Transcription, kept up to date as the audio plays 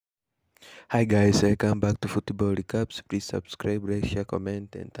Hi guys, welcome back to Football Recaps. Please subscribe, like, share,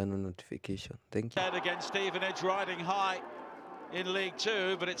 comment, and turn on notification. Thank you. Against Stevenage, riding high in League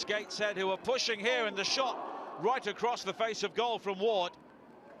Two, but it's Gateshead who are pushing here, and the shot right across the face of goal from Ward.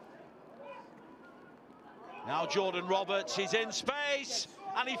 Now Jordan Roberts, he's in space,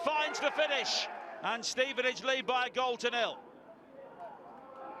 and he finds the finish, and Stevenage lead by a goal to nil.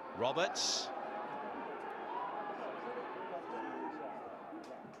 Roberts.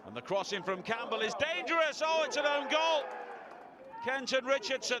 And the crossing from Campbell is dangerous. Oh, it's an own goal. Kenton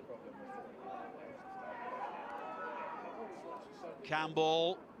Richardson.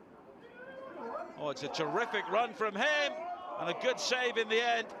 Campbell. Oh, it's a terrific run from him, and a good save in the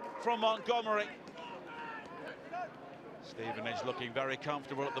end from Montgomery. Stevenage looking very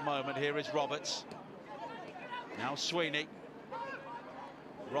comfortable at the moment. Here is Roberts. Now Sweeney.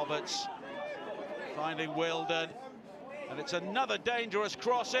 Roberts finding Wilden. And it's another dangerous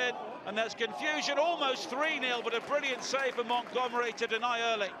cross in, and there's confusion, almost 3-0, but a brilliant save for Montgomery to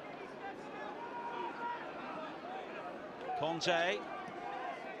deny early. Conte.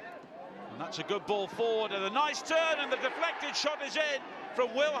 And that's a good ball forward, and a nice turn, and the deflected shot is in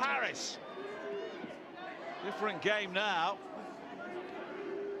from Will Harris. Different game now.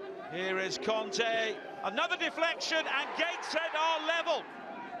 Here is Conte. Another deflection, and Gateshead are level.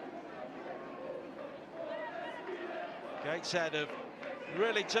 Gateshead have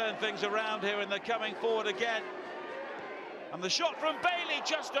really turned things around here, and they're coming forward again. And the shot from Bailey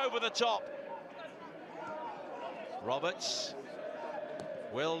just over the top. Roberts.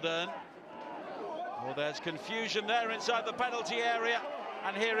 Wilden. Well, there's confusion there inside the penalty area.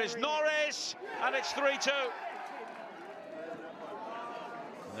 And here is Norris, and it's 3-2.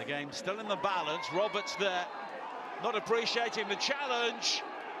 And the game's still in the balance. Roberts there, not appreciating the challenge.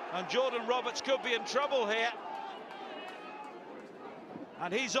 And Jordan Roberts could be in trouble here.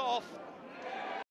 And he's off.